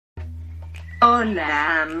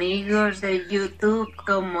Hola amigos de YouTube,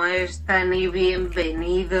 ¿cómo están? Y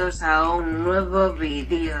bienvenidos a un nuevo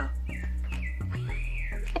vídeo.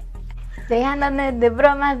 Dejándonos de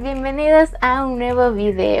bromas, bienvenidos a un nuevo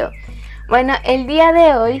video. Bueno, el día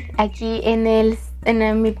de hoy, aquí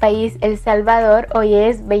en mi país, El Salvador, hoy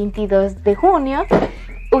es 22 de junio.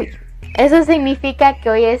 Eso significa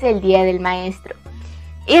que hoy es el Día del Maestro.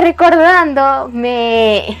 Y recordando,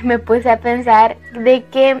 me puse a pensar de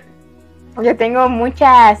que yo tengo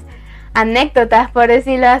muchas anécdotas, por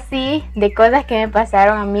decirlo así, de cosas que me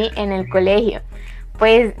pasaron a mí en el colegio.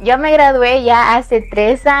 Pues yo me gradué ya hace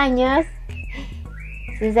 3 años.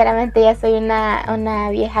 Sinceramente ya soy una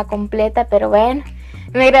vieja completa, pero bueno.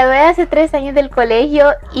 Me gradué hace 3 años del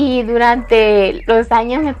colegio y durante los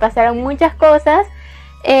años me pasaron muchas cosas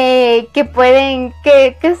que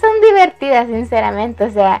son divertidas, sinceramente.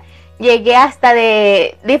 O sea, llegué hasta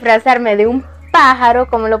de disfrazarme de un pájaro,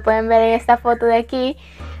 como lo pueden ver en esta foto de aquí,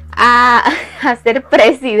 a ser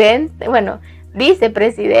presidente, bueno,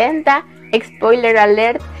 vicepresidenta, spoiler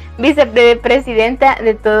alert, vicepresidenta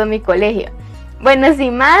de todo mi colegio. Bueno,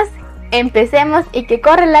 sin más, empecemos y que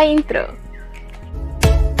corre la intro.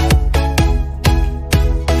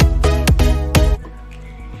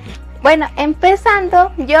 Bueno,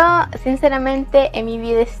 empezando, yo sinceramente en mi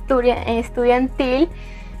vida estudiantil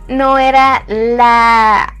no era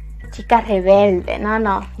la chica rebelde,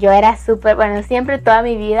 no, yo era siempre toda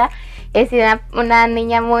mi vida he sido una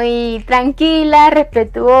niña muy tranquila,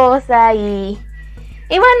 respetuosa y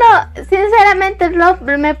bueno, sinceramente no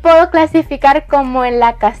me puedo clasificar como en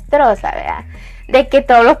la castrosa, ¿verdad? De que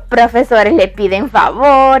todos los profesores le piden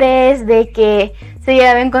favores, de que se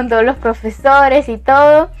lleva bien con todos los profesores y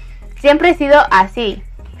todo. Siempre he sido así,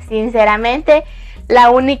 sinceramente. La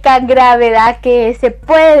única gravedad que se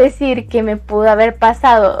puede decir que me pudo haber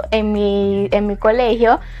pasado en mi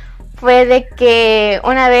colegio fue de que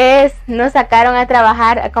una vez nos sacaron a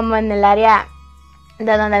trabajar como en el área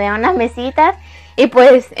de donde había unas mesitas y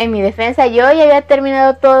pues en mi defensa yo ya había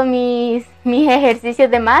terminado todos mis ejercicios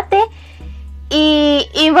de mate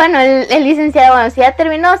y bueno, el licenciado, bueno, si ya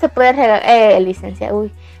terminó se puede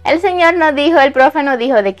el señor nos dijo, el profe nos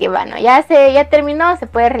dijo de que bueno, ya terminó, se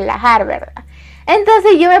puede relajar, ¿verdad?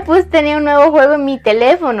 Entonces yo tenía un nuevo juego en mi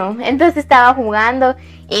teléfono, entonces estaba jugando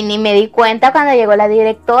y ni me di cuenta cuando llegó la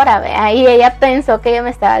directora, ¿verdad? Y ella pensó que yo me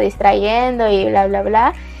estaba distrayendo y bla bla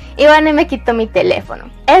bla, y bueno, y me quitó mi teléfono.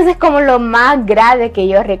 Eso es como lo más grave que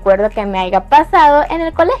yo recuerdo que me haya pasado en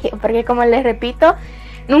el colegio, porque como les repito,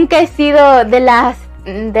 nunca he sido de las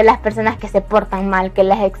personas que se portan mal, que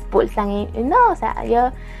las expulsan y no, o sea,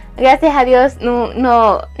 yo gracias a Dios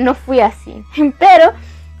no fui así, pero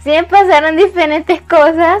sí me pasaron diferentes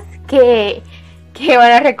cosas que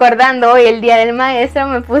bueno, recordando hoy el Día del Maestro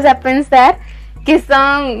me puse a pensar que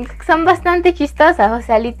son bastante chistosas. O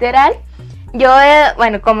sea, literal, yo,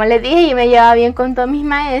 bueno, como les dije, yo me llevaba bien con todos mis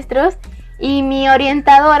maestros y mi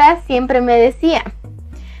orientadora siempre me decía: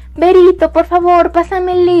 Berito, por favor,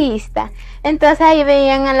 pásame lista. Entonces ahí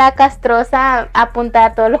veían a la castrosa apuntar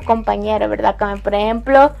a todos los compañeros, ¿verdad? Como por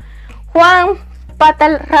ejemplo, Juan,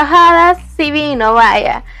 patas rajadas, si vino,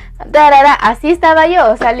 vaya. Así estaba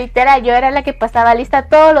yo, o sea, literal, yo era la que pasaba lista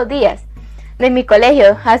todos los días de mi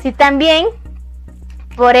colegio. Así también,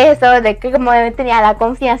 por eso, de que como tenía la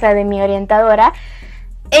confianza de mi orientadora,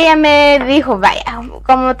 ella me dijo, vaya,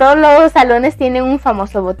 como todos los salones tienen un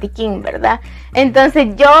famoso botiquín, ¿verdad?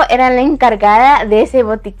 Entonces yo era la encargada de ese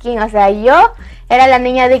botiquín, o sea, yo era la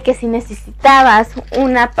niña de que si necesitabas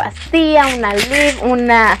una pastilla, una Liv,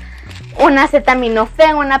 una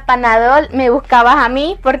acetaminofén, una Panadol, me buscabas a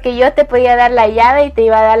mí porque yo te podía dar la llave y te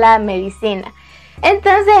iba a dar la medicina.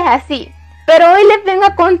 Entonces así, pero hoy les vengo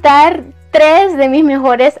a contar 3 de mis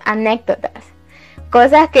mejores anécdotas.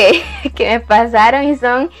 Cosas que me pasaron y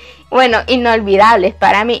son, bueno, inolvidables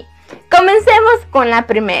para mí. Comencemos con la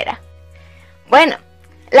primera. Bueno,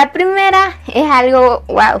 la primera es algo,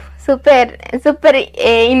 wow, súper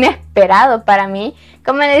inesperado para mí.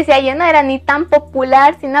 Como les decía, yo no era ni tan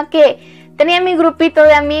popular, sino que tenía mi grupito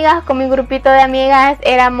de amigas. Con mi grupito de amigas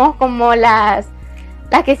éramos como las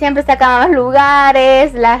que siempre sacábamos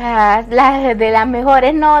lugares, las de las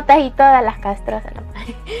mejores notas y todas las castrosas, ¿no?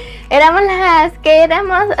 Éramos las que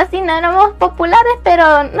éramos así, no éramos populares,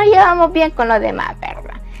 pero nos llevamos bien con los demás,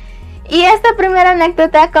 ¿verdad? Y esta primera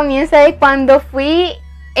anécdota comienza de cuando fui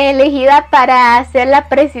elegida para ser la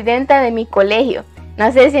presidenta de mi colegio.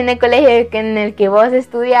 No sé si en el colegio en el que vos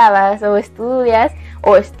estudiabas o estudias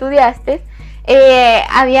o estudiaste,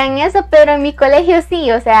 habían eso, pero en mi colegio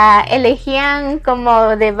sí, o sea, elegían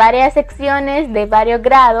como de varias secciones, de varios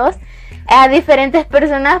grados, a diferentes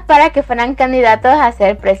personas para que fueran candidatos a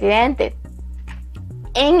ser presidente.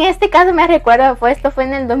 En este caso me recuerdo, esto fue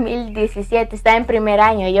en el 2017, estaba en primer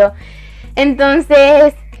año yo.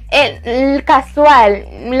 Entonces, el casual,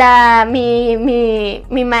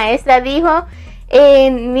 mi maestra dijo,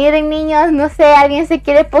 miren niños, no sé, alguien se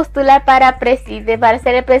quiere postular para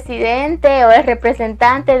ser el presidente o el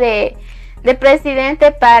representante de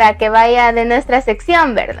presidente para que vaya de nuestra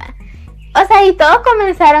sección, ¿verdad? O sea, y todos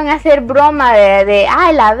comenzaron a hacer broma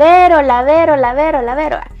ay, la Vero.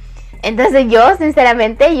 Entonces yo,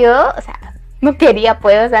 sinceramente, o sea, no quería,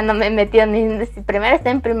 pues, o sea, no me metí primero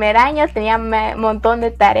estaba en primer año, tenía un montón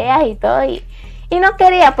de tareas y todo, y no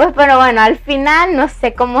quería, pues, pero bueno, al final, no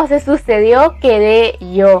sé cómo se sucedió, quedé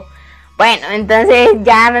yo. Bueno, entonces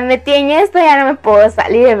ya me metí en esto, ya no me puedo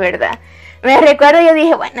salir, ¿verdad? Me recuerdo, yo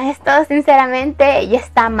dije, bueno, esto sinceramente ya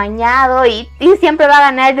está amañado y siempre va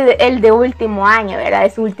a ganar el de último año, ¿verdad?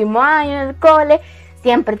 Es su último año en el cole,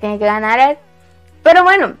 siempre tiene que ganar él. Pero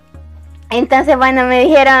bueno, entonces, bueno, me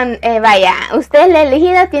dijeron, vaya, usted es la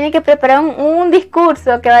elegida, tiene que preparar un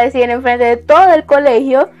discurso que va a decir en frente de todo el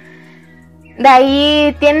colegio. De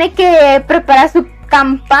ahí tiene que preparar su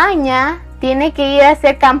campaña, tiene que ir a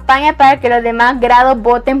hacer campaña para que los demás grados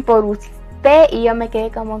voten por usted. Y yo me quedé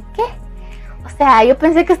como, ¿qué? O sea, yo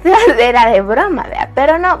pensé que esto era de broma, ¿verdad?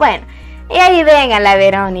 Pero no, bueno. Y ahí ven a la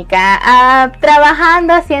Verónica,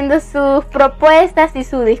 trabajando, haciendo sus propuestas y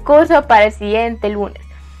su discurso para el siguiente lunes.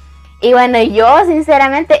 Y bueno, yo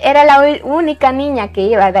sinceramente era la única niña que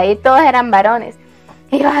iba, de ahí todos eran varones.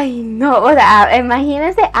 Y yo, ay no, o sea,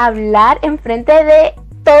 imagínense hablar enfrente de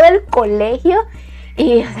todo el colegio.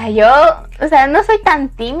 Y o sea, yo, o sea, no soy tan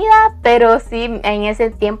tímida, pero sí, en ese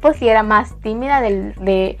tiempo sí era más tímida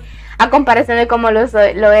a comparación de cómo lo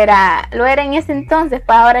era en ese entonces.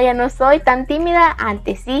 Pues ahora ya no soy tan tímida,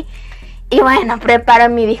 antes sí. Y bueno, preparo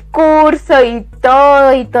mi discurso y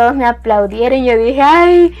todos me aplaudieron. Y yo dije,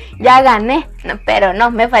 ay, ya gané. No, pero no,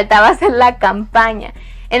 me faltaba hacer la campaña.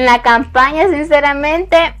 En la campaña,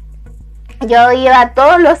 sinceramente, yo iba a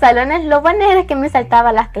todos los salones. Lo bueno era que me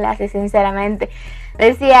saltaba las clases, sinceramente.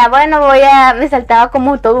 Decía, bueno, me saltaba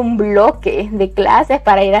como todo un bloque de clases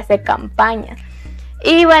para ir a hacer campaña.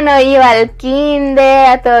 Y bueno, iba al kinder,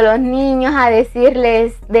 a todos los niños a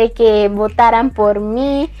decirles de que votaran por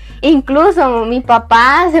mí. Incluso mi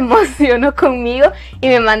papá se emocionó conmigo y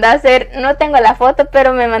me mandó a hacer, no tengo la foto,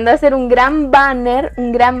 pero me mandó a hacer un gran banner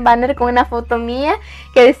con una foto mía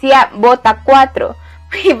que decía vota 4.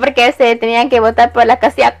 Porque se tenían que votar por la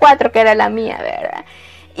casilla 4, que era la mía, ¿verdad?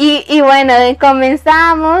 Y bueno,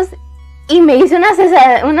 comenzamos. Y me hizo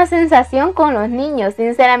una sensación con los niños.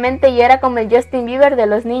 Sinceramente, yo era como el Justin Bieber de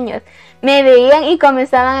los niños. Me veían y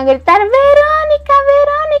comenzaban a gritar, Verónica,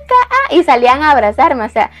 Verónica. Y salían a abrazarme. O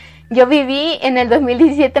sea, yo viví en el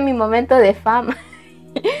 2017 mi momento de fama.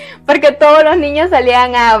 Porque todos los niños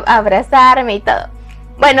salían a abrazarme y todo.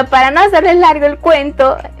 Bueno, para no hacerles largo el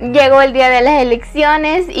cuento, llegó el día de las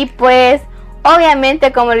elecciones y pues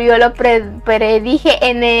obviamente, como yo lo predije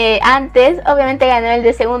antes, obviamente ganó el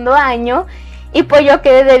de segundo año y pues yo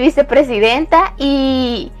quedé de vicepresidenta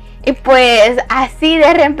y pues así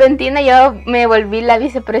de repentina yo me volví la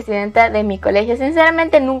vicepresidenta de mi colegio.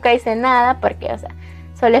 Sinceramente nunca hice nada porque, o sea,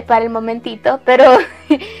 solo es para el momentito, pero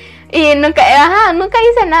y nunca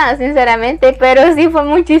hice nada, sinceramente, pero sí fue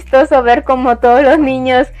muy chistoso ver como todos los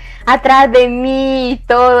niños atrás de mí y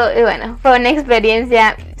todo, y bueno, fue una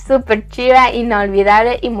experiencia súper chida,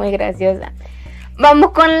 inolvidable y muy graciosa.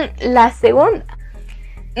 Vamos con la segunda.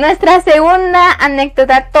 Nuestra segunda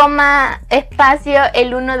anécdota toma espacio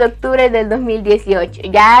el 1 de octubre del 2018.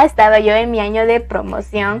 Ya estaba yo en mi año de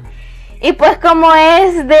promoción. Y pues como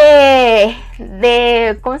es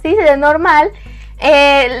 ¿cómo se dice? De normal,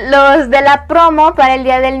 los de la promo para el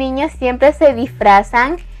Día del Niño siempre se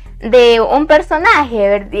disfrazan de un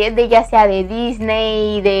personaje, ya sea de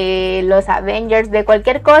Disney, de los Avengers, de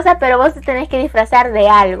cualquier cosa, pero vos te tenés que disfrazar de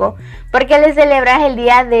algo, porque le celebras el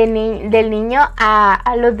día del niño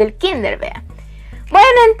a los del kinder, vea. Bueno,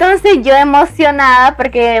 entonces yo emocionada,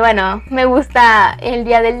 porque bueno, me gusta el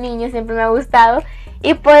Día del Niño, siempre me ha gustado,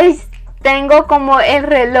 y pues tengo como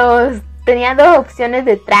tenía dos opciones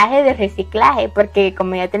de traje de reciclaje, porque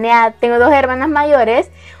como ya tengo dos hermanas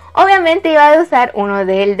mayores, obviamente iba a usar uno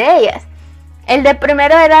de ellas. El de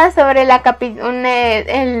primero era sobre el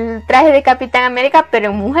traje de Capitán América,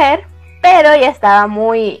 pero mujer. Pero ya estaba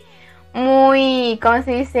muy, ¿cómo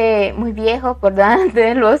se dice? Muy viejo por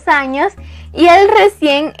durante los años. Y el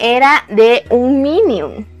recién era de un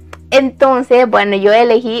Minion. Entonces, bueno, yo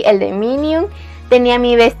elegí el de Minion. Tenía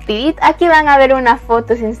mi vestidito. Aquí van a ver una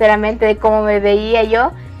foto, sinceramente, de cómo me veía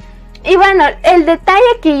yo. Y bueno, el detalle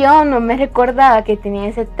que yo no me recordaba que tenía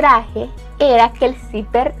ese traje era que el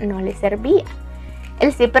zipper no le servía.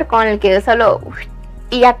 el zipper con el que solo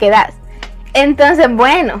y ya quedas. Entonces,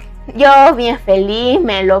 bueno, yo bien feliz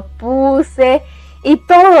me lo puse y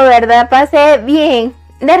todo, ¿verdad? Pasé bien.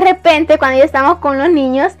 De repente, cuando ya estábamos con los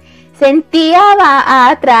niños, sentía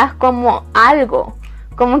atrás como algo,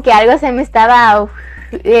 como que algo se me estaba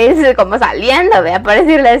como saliendo, ¿verdad? Por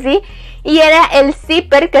decirlo así. Y era el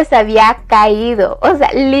zipper que se había caído. O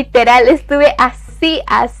sea, literal, estuve así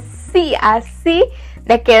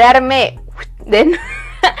de quedarme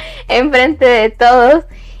enfrente de todos.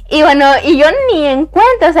 Y bueno, y yo ni en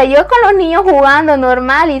cuenta, o sea, yo con los niños jugando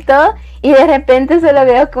normal y todo. Y de repente solo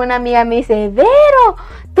veo que una amiga me dice, Vero,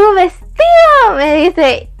 tu vestido, me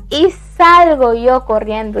dice. Y salgo yo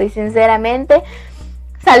corriendo. Y sinceramente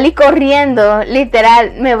salí corriendo,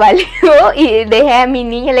 literal, me valió. Y dejé a mi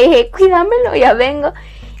niña, le dije, cuídamelo, ya vengo.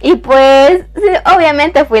 Y pues, sí,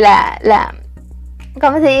 obviamente fui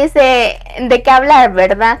 ¿cómo se dice? De qué hablar,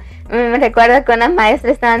 ¿verdad? Me recuerdo que unas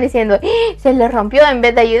maestras estaban diciendo, se le rompió en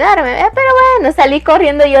vez de ayudarme. Pero bueno, salí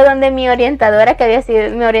corriendo yo donde mi orientadora, que había sido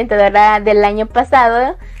mi orientadora del año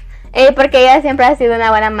pasado, porque ella siempre ha sido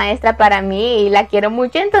una buena maestra para mí y la quiero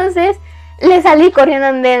mucho. Entonces le salí corriendo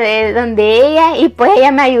donde ella, y pues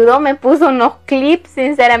ella me ayudó, me puso unos clips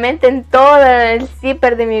sinceramente en todo el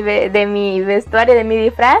zipper de mi vestuario, de mi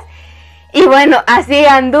disfraz. Y bueno, así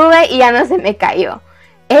anduve y ya no se me cayó.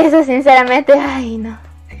 Eso sinceramente, ay no.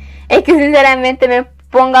 Es que sinceramente me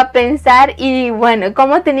pongo a pensar, y bueno,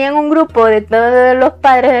 como tenían un grupo de todos los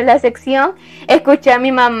padres de la sección, escuché a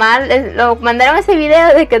mi mamá, lo mandaron ese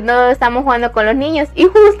video de que todos estamos jugando con los niños, y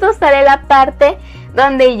justo sale la parte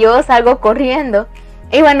donde yo salgo corriendo.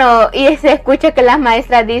 Y bueno, y se escucha que las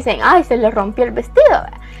maestras dicen, ay, se le rompió el vestido.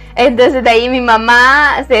 Entonces de ahí mi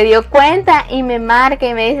mamá se dio cuenta y me marca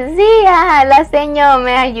y me dice, sí, la seño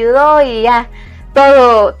me ayudó y ya,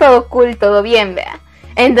 todo cool, todo bien, vea.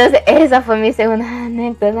 Entonces esa fue mi segunda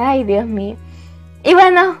anécdota, ay Dios mío. Y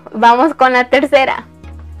bueno, vamos con la tercera.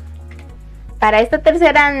 Para esta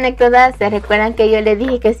tercera anécdota, se recuerdan que yo les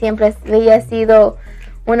dije que siempre había sido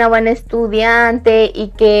una buena estudiante y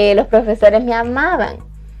que los profesores me amaban.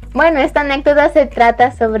 Bueno, esta anécdota se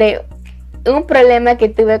trata sobre un problema que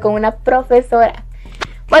tuve con una profesora.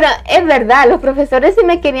 Bueno, es verdad, los profesores sí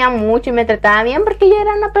me querían mucho y me trataban bien porque yo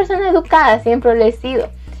era una persona educada, siempre lo he sido.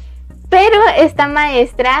 Pero esta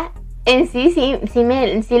maestra en sí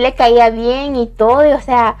le caía bien y todo, y, o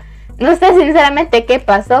sea, no sé sinceramente qué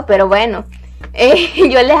pasó, pero bueno,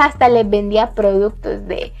 yo hasta les vendía productos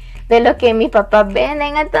de lo que mis papás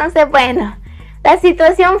venden. Entonces, bueno, la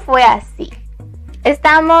situación fue así.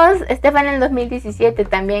 Este fue en el 2017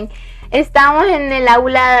 también. Estábamos en el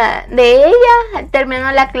aula de ella,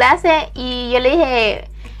 terminó la clase y yo le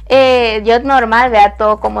dije, yo normal, vea,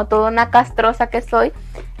 todo como toda una castrosa que soy,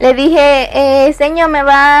 le dije, señor, ¿me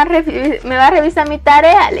va a revisar mi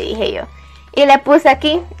tarea? Le dije yo. Y le puse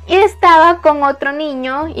aquí. Y estaba con otro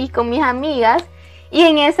niño y con mis amigas. Y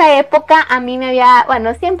en esa época a mí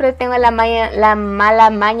bueno, siempre tengo la mala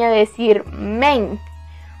maña de decir men.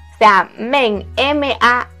 O sea, men,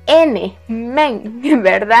 M-A-N, men,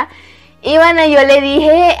 ¿verdad? Y bueno, yo le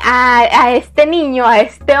dije a este niño, a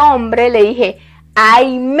este hombre, le dije,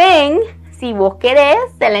 ay men, si vos querés,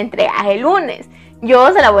 se la entregas el lunes.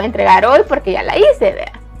 Yo se la voy a entregar hoy porque ya la hice,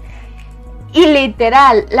 vea. Y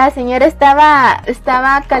literal, la señora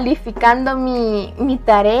estaba calificando mi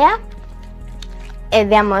tarea.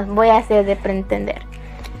 Digamos, voy a hacer de pretender.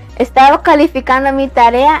 Estaba calificando mi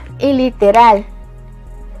tarea y literal,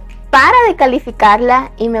 para de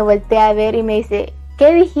calificarla y me volteé a ver y me dice,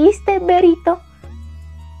 ¿qué dijiste, Verito?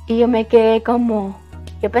 Y yo me quedé como,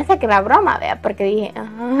 yo pensé que era broma, vea, porque dije,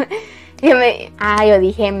 yo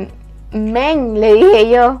dije, men, le dije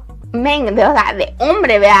yo, men, o sea, de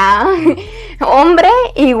hombre, vea, hombre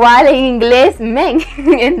igual en inglés, men.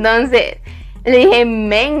 Entonces le dije,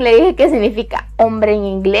 men, le dije, ¿qué significa hombre en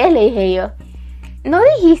inglés? Le dije yo, ¿no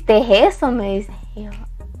dijiste eso? Me dice yo.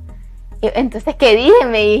 Entonces, ¿qué dije?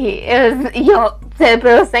 Me dije, yo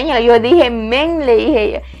dije, men, le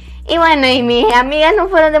dije yo. Y bueno, y mis amigas no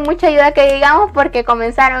fueron de mucha ayuda que digamos, porque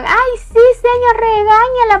comenzaron, ay, sí, señor,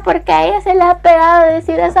 regáñala, porque a ella se le ha pegado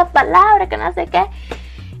decir esa palabra, que no sé qué.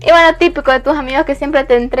 Y bueno, típico de tus amigos que siempre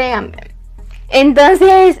te entregan.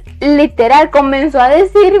 Entonces, literal, comenzó a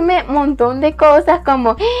decirme un montón de cosas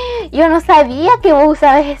como, yo no sabía que vos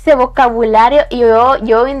usabas ese vocabulario, y yo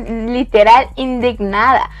literal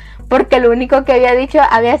indignada, porque lo único que había dicho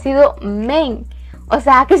había sido men, o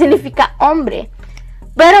sea, que significa hombre.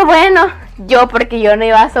 Pero bueno, porque yo no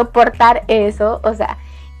iba a soportar eso, o sea,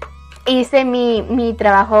 hice mi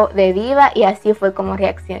trabajo de diva y así fue como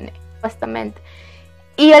reaccioné, supuestamente.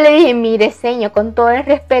 Y yo le dije, mire señor, con todo el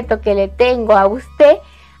respeto que le tengo a usted,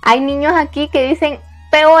 hay niños aquí que dicen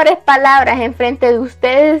peores palabras enfrente de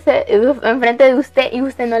ustedes, enfrente de usted, y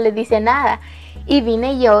usted no le dice nada. Y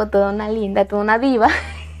vine yo, toda una linda, toda una diva,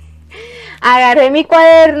 agarré mi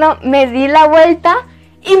cuaderno, me di la vuelta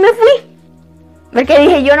y me fui. Porque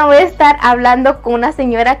dije, yo no voy a estar hablando con una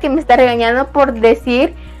señora que me está regañando por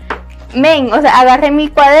decir men. O sea, agarré mi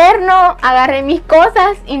cuaderno, agarré mis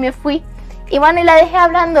cosas y me fui. Y bueno, y la dejé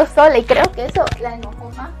hablando sola. Y creo que eso la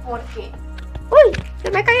enojó más porque... ¡Uy!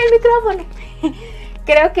 Se me cayó el micrófono.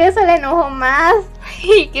 Creo que eso la enojó más.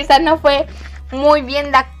 Y quizás no fue muy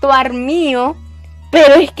bien de actuar mío.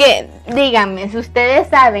 Pero es que, díganme, si ustedes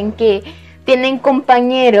saben que tienen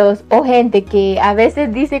compañeros o gente que a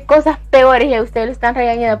veces dice cosas peores y a ustedes lo están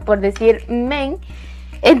regañando por decir men,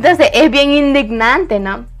 entonces es bien indignante,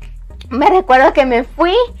 ¿no? Me recuerdo que me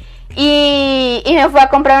fui y me fui a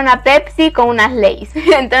comprar una Pepsi con unas Lay's.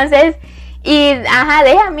 Entonces, dejé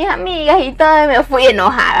a mis amigas y todo, y me fui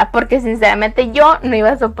enojada porque sinceramente yo no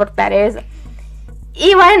iba a soportar eso.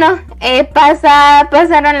 Y bueno,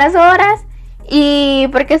 pasaron las horas. Y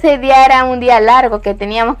porque ese día era un día largo que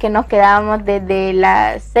teníamos, que nos quedábamos desde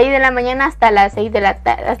las 6 de la mañana hasta las 6 de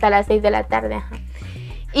la tarde. Ajá.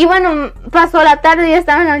 Y bueno, pasó la tarde y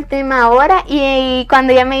estaba en la última hora. Y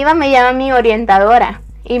cuando ya me iba, me llama mi orientadora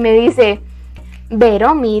y me dice,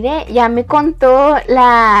 Vero, mire, ya me contó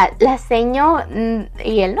la seño,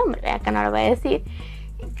 y el nombre, acá no lo voy a decir,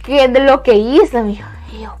 que de lo que hizo. Y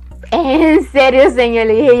yo, ¿en serio, señor?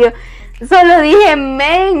 Le dije yo, solo dije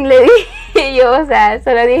men, le dije yo, o sea,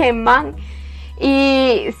 solo dije man.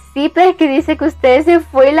 Y sí, pero es que dice que usted se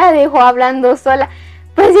fue y la dejó hablando sola.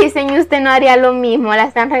 Pues sí, señor, usted no haría lo mismo. La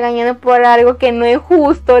están regañando por algo que no es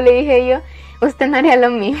justo, le dije yo. Usted no haría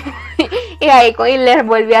lo mismo. Y ahí les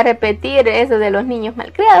volví a repetir eso de los niños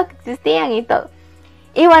malcriados que existían y todo.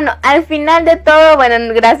 Y bueno, al final de todo,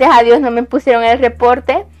 bueno, gracias a Dios no me pusieron el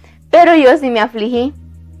reporte, pero yo sí me afligí.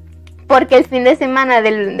 Porque el fin de semana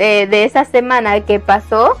de esa semana que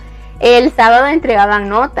pasó, el sábado entregaban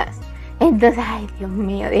notas. Entonces, ay, Dios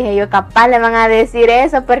mío, dije yo, capaz le van a decir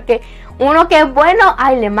eso, porque uno que es bueno,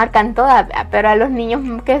 ay, le marcan todas, pero a los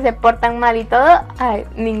niños que se portan mal y todo, ay,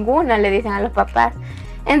 ninguna le dicen a los papás.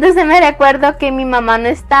 Entonces me recuerdo que mi mamá no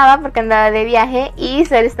estaba porque andaba de viaje y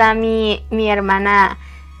solo estaba mi hermana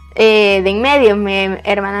de en medio, mi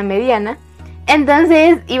hermana mediana.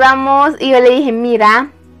 Entonces íbamos y yo le dije, mira,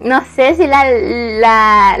 no sé si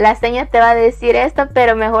la señora te va a decir esto,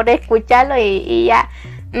 pero mejor escúchalo y ya,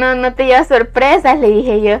 no te llevas sorpresas, le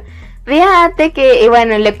dije yo. Fíjate que, y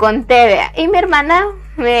bueno, le conté, vea. Y mi hermana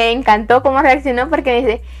me encantó cómo reaccionó porque me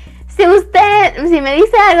dice, si me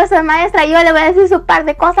dice algo su maestra, yo le voy a decir su par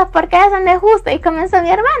de cosas porque eso no es justo. Y comenzó mi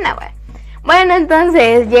hermana, güey. Bueno,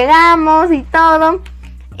 entonces llegamos y todo.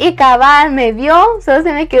 Y cabal me vio, solo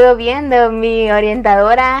se me quedó viendo mi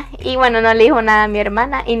orientadora. Y bueno, no le dijo nada a mi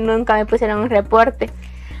hermana y nunca me pusieron un reporte.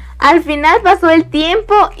 Al final pasó el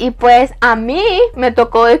tiempo y pues a mí me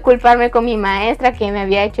tocó disculparme con mi maestra que me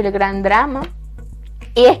había hecho el gran drama.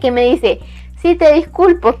 Y es que me dice, sí te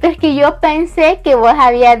disculpo, pero es que yo pensé que vos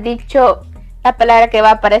habías dicho la palabra que va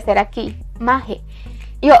a aparecer aquí, maje.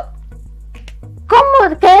 Yo,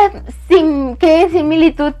 ¿cómo? ¿Qué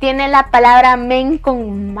similitud tiene la palabra men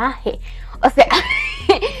con maje? O sea,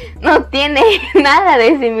 no tiene nada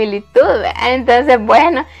de similitud, ¿verdad? Entonces,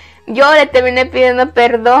 bueno, yo le terminé pidiendo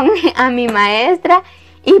perdón a mi maestra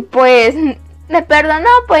y pues me perdonó,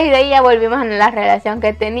 pues y de ahí ya volvimos a la relación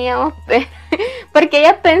que teníamos, porque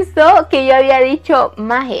ella pensó que yo había dicho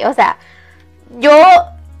maje. O sea, yo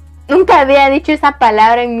nunca había dicho esa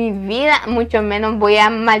palabra en mi vida, mucho menos voy a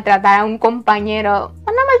maltratar a un compañero.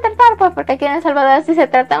 O no maltratar, pues porque aquí en El Salvador así se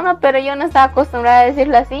trata uno, pero yo no estaba acostumbrada a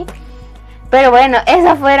decirlo así. Pero bueno,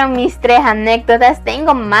 esas fueron mis 3 anécdotas.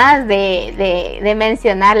 Tengo más de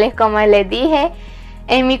mencionarles, como les dije.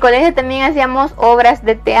 En mi colegio también hacíamos obras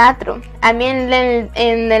de teatro. A mí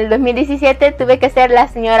en el 2017 tuve que ser la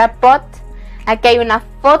señora Pot. Aquí hay una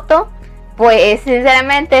foto. Pues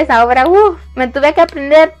sinceramente esa obra, me tuve que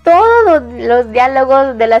aprender todos los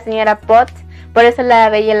diálogos de la señora Pot. Por eso La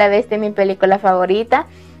Bella y la Bestia es mi película favorita.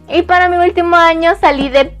 Y para mi último año salí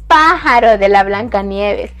de pájaro de la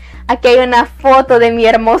Blancanieves. Aquí hay una foto de mi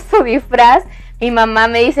hermoso disfraz. Mi mamá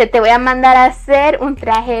me dice, te voy a mandar a hacer un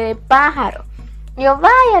traje de pájaro. Yo,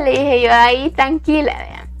 vaya, le dije yo, ahí tranquila,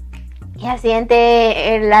 vean.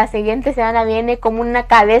 Y la siguiente semana viene como una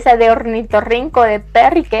cabeza de ornitorrinco de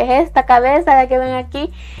Perry, que es esta cabeza la que ven aquí.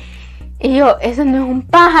 Y yo, eso no es un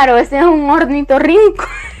pájaro, ese es un ornitorrinco.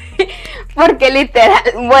 Porque literal,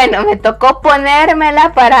 bueno, me tocó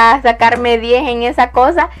ponérmela para sacarme 10 en esa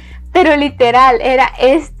cosa. pero literal, era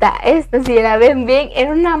esta, si la ven bien,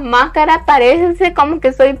 era una máscara, parece como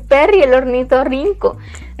que soy Perry el ornitorrinco,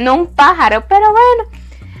 no un pájaro, pero bueno,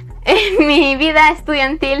 mi vida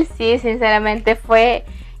estudiantil sí, sinceramente fue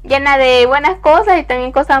llena de buenas cosas y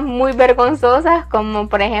también cosas muy vergonzosas, como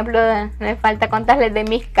por ejemplo, me falta contarles de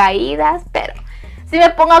mis caídas, pero si me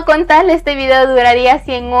pongo a contarles este video duraría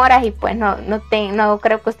 100 horas y pues no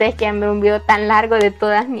creo que ustedes quieran ver un video tan largo de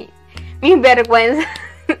todas mis vergüenzas.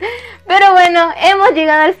 Pero bueno, hemos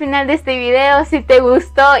llegado al final de este video. Si te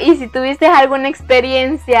gustó y si tuviste alguna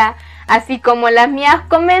experiencia así como las mías,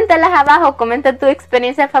 coméntalas abajo, comenta tu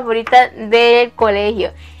experiencia favorita del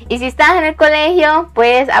colegio. Y si estás en el colegio,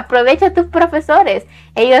 pues aprovecha a tus profesores,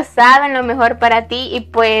 ellos saben lo mejor para ti. Y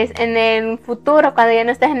pues en el futuro, cuando ya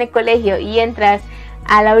no estás en el colegio y entras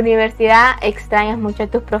a la universidad, extrañas mucho a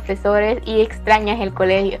tus profesores y extrañas el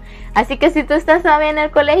colegio. Así que si tú estás todavía en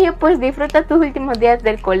el colegio, pues disfruta tus últimos días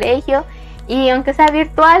del colegio. Y aunque sea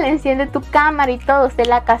virtual, enciende tu cámara y todo, sé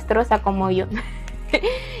la castrosa como yo.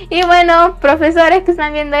 Y bueno, profesores que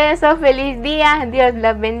están viendo eso, feliz día, Dios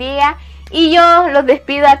los bendiga. Y yo los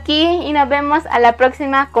despido aquí y nos vemos a la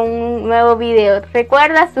próxima con un nuevo video.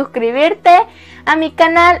 Recuerda suscribirte a mi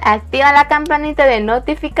canal, activa la campanita de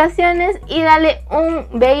notificaciones y dale un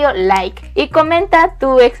bello like. Y comenta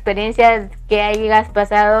tu experiencia que hayas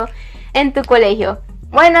pasado en tu colegio.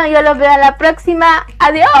 Bueno, yo los veo a la próxima.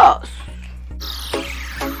 Adiós.